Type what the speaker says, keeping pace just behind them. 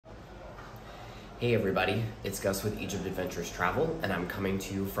Hey everybody, it's Gus with Egypt Adventures Travel, and I'm coming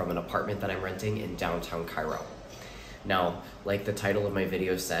to you from an apartment that I'm renting in downtown Cairo. Now, like the title of my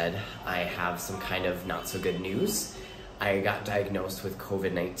video said, I have some kind of not so good news. I got diagnosed with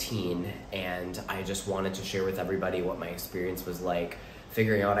COVID-19, and I just wanted to share with everybody what my experience was like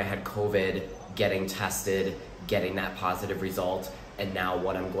figuring out I had COVID, getting tested, getting that positive result, and now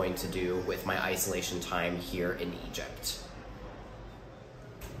what I'm going to do with my isolation time here in Egypt.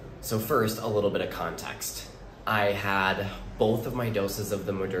 So first, a little bit of context. I had both of my doses of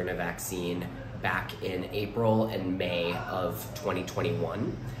the Moderna vaccine back in April and May of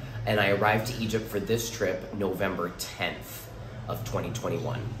 2021, and I arrived to Egypt for this trip November 10th of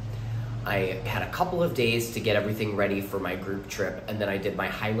 2021. I had a couple of days to get everything ready for my group trip, and then I did my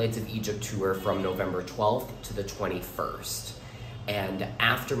Highlights of Egypt tour from November 12th to the 21st. And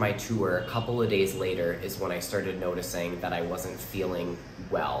after my tour, a couple of days later, is when I started noticing that I wasn't feeling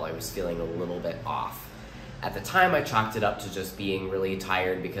well. I was feeling a little bit off. At the time, I chalked it up to just being really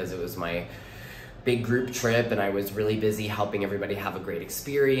tired because it was my big group trip and I was really busy helping everybody have a great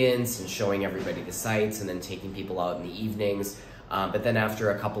experience and showing everybody the sights and then taking people out in the evenings. But then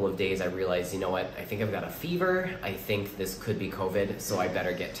after a couple of days, I realized, you know what, I think I've got a fever. I think this could be COVID, so I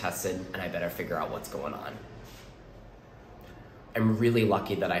better get tested and I better figure out what's going on. I'm really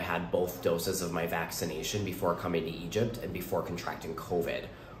lucky that I had both doses of my vaccination before coming to Egypt and before contracting COVID.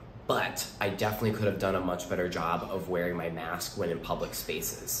 But I definitely could have done a much better job of wearing my mask when in public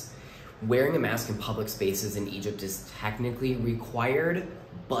spaces. Wearing a mask in public spaces in Egypt is technically required,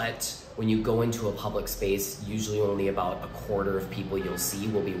 but when you go into a public space, usually only about a quarter of people you'll see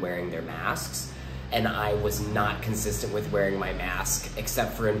will be wearing their masks. And I was not consistent with wearing my mask,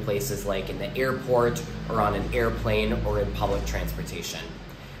 except for in places like in the airport or on an airplane or in public transportation.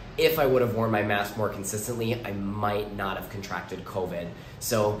 If I would have worn my mask more consistently, I might not have contracted COVID.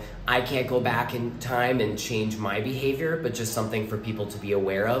 So I can't go back in time and change my behavior, but just something for people to be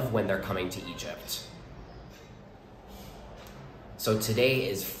aware of when they're coming to Egypt. So today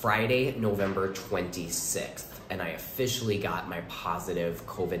is Friday, November 26th. And I officially got my positive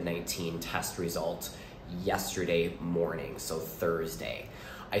COVID-19 test result yesterday morning, so Thursday.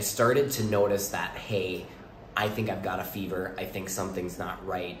 I started to notice that, hey, I think I've got a fever, I think something's not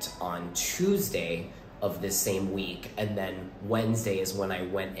right on Tuesday of this same week, and then Wednesday is when I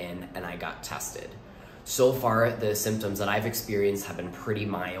went in and I got tested. So far, the symptoms that I've experienced have been pretty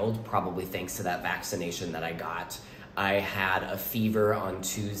mild, probably thanks to that vaccination that I got. I had a fever on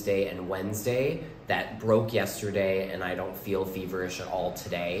Tuesday and Wednesday that broke yesterday, and I don't feel feverish at all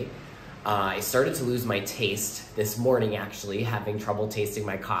today. I started to lose my taste this morning, actually, having trouble tasting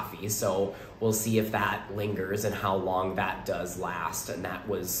my coffee, so we'll see if that lingers and how long that does last, and that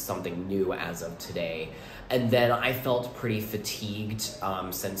was something new as of today. And then I felt pretty fatigued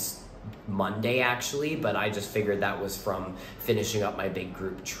since Monday, actually, but I just figured that was from finishing up my big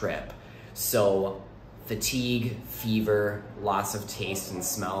group trip. So fatigue, fever, loss of taste and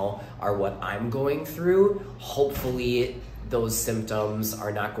smell are what I'm going through. Hopefully those symptoms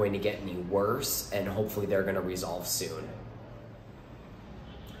are not going to get any worse, and hopefully they're going to resolve soon.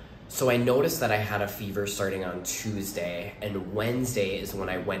 So I noticed that I had a fever starting on Tuesday, and Wednesday is when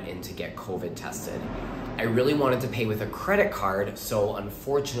I went in to get COVID tested. I really wanted to pay with a credit card, so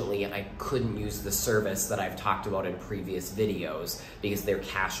unfortunately I couldn't use the service that I've talked about in previous videos because they're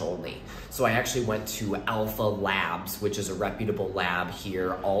cash only. So I actually went to Alpha Labs, which is a reputable lab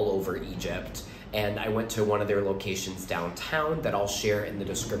here all over Egypt, and I went to one of their locations downtown that I'll share in the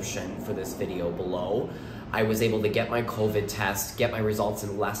description for this video below. I was able to get my COVID test, get my results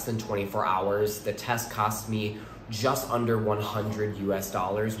in less than 24 hours. The test cost me just under 100 US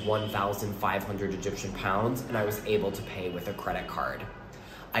dollars, 1,500 Egyptian pounds, and I was able to pay with a credit card.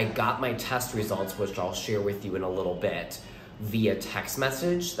 I got my test results, which I'll share with you in a little bit, via text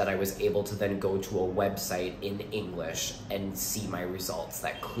message that I was able to then go to a website in English and see my results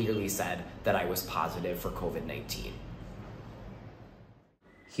that clearly said that I was positive for COVID-19.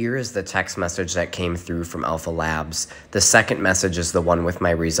 Here is the text message that came through from Alpha Labs. The second message is the one with my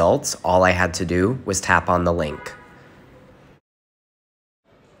results. All I had to do was tap on the link.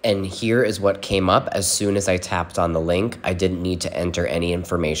 And here is what came up as soon as I tapped on the link. I didn't need to enter any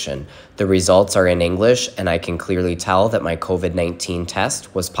information. The results are in English, and I can clearly tell that my COVID-19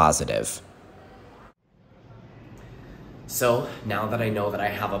 test was positive. So now that I know that I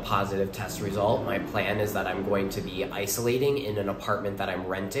have a positive test result, my plan is that I'm going to be isolating in an apartment that I'm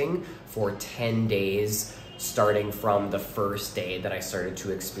renting for 10 days starting from the first day that I started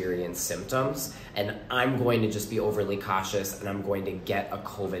to experience symptoms. And I'm going to just be overly cautious, and I'm going to get a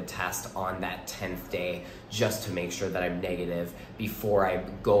COVID test on that 10th day just to make sure that I'm negative before I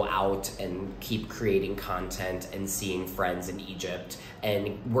go out and keep creating content and seeing friends in Egypt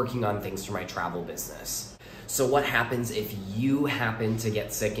and working on things for my travel business. So what happens if you happen to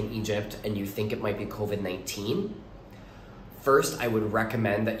get sick in Egypt and you think it might be COVID-19? First, I would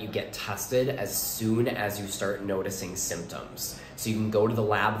recommend that you get tested as soon as you start noticing symptoms. So you can go to the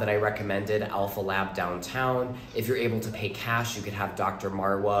lab that I recommended, Alpha Lab downtown. If you're able to pay cash, you could have Dr.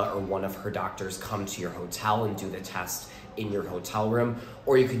 Marwa or one of her doctors come to your hotel and do the test in your hotel room,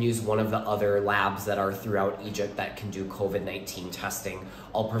 or you can use one of the other labs that are throughout Egypt that can do COVID-19 testing.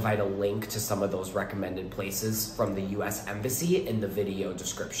 I'll provide a link to some of those recommended places from the US Embassy in the video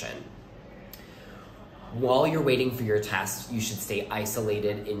description. While you're waiting for your test, you should stay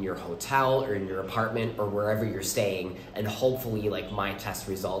isolated in your hotel or in your apartment or wherever you're staying, and hopefully, like my test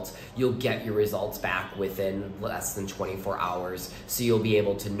results, you'll get your results back within less than 24 hours, so you'll be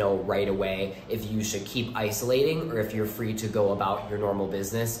able to know right away if you should keep isolating or if you're free to go about your normal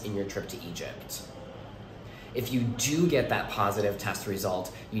business in your trip to Egypt. If you do get that positive test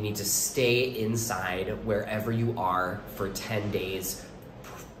result, you need to stay inside wherever you are for 10 days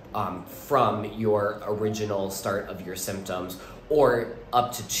from your original start of your symptoms, or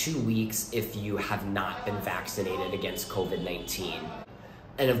up to 2 weeks if you have not been vaccinated against COVID-19.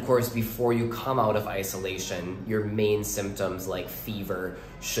 And of course, before you come out of isolation, your main symptoms like fever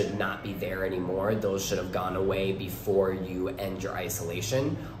should not be there anymore. Those should have gone away before you end your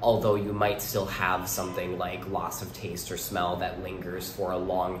isolation, although you might still have something like loss of taste or smell that lingers for a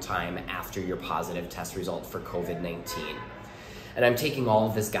long time after your positive test result for COVID-19. And I'm taking all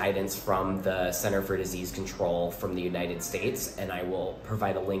of this guidance from the Center for Disease Control from the United States, and I will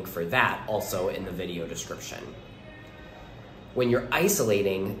provide a link for that also in the video description. When you're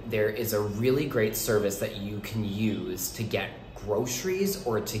isolating, there is a really great service that you can use to get groceries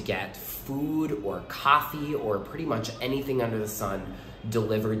or to get food or coffee or pretty much anything under the sun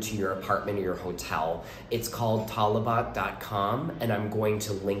delivered to your apartment or your hotel. It's called talabat.com, and I'm going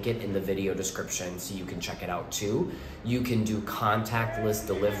to link it in the video description so you can check it out too. You can do contactless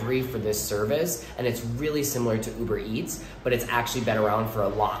delivery for this service, and it's really similar to Uber Eats, but it's actually been around for a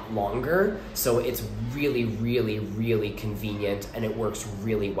lot longer, so it's really, really, really convenient, and it works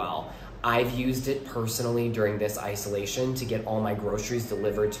really well. I've used it personally during this isolation to get all my groceries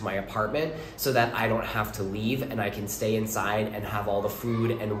delivered to my apartment so that I don't have to leave and I can stay inside and have all the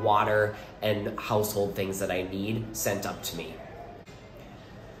food and water and household things that I need sent up to me.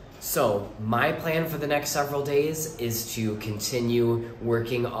 So my plan for the next several days is to continue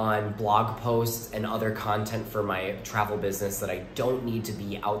working on blog posts and other content for my travel business that I don't need to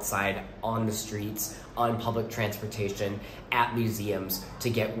be outside on the streets, on public transportation, at museums to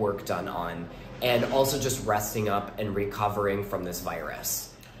get work done on, and also just resting up and recovering from this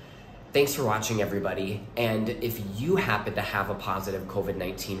virus. Thanks for watching, everybody. And if you happen to have a positive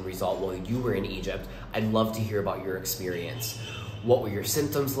COVID-19 result while you were in Egypt, I'd love to hear about your experience. What were your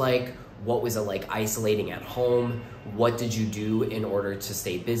symptoms like? What was it like isolating at home? What did you do in order to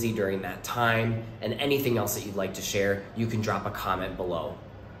stay busy during that time? And anything else that you'd like to share, you can drop a comment below.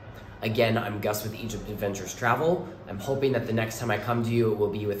 Again, I'm Gus with Egypt Adventures Travel. I'm hoping that the next time I come to you, it will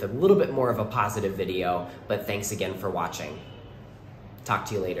be with a little bit more of a positive video, but thanks again for watching. Talk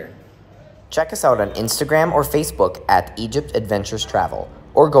to you later. Check us out on Instagram or Facebook at Egypt Adventures Travel,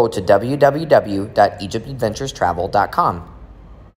 or go to www.egyptadventurestravel.com.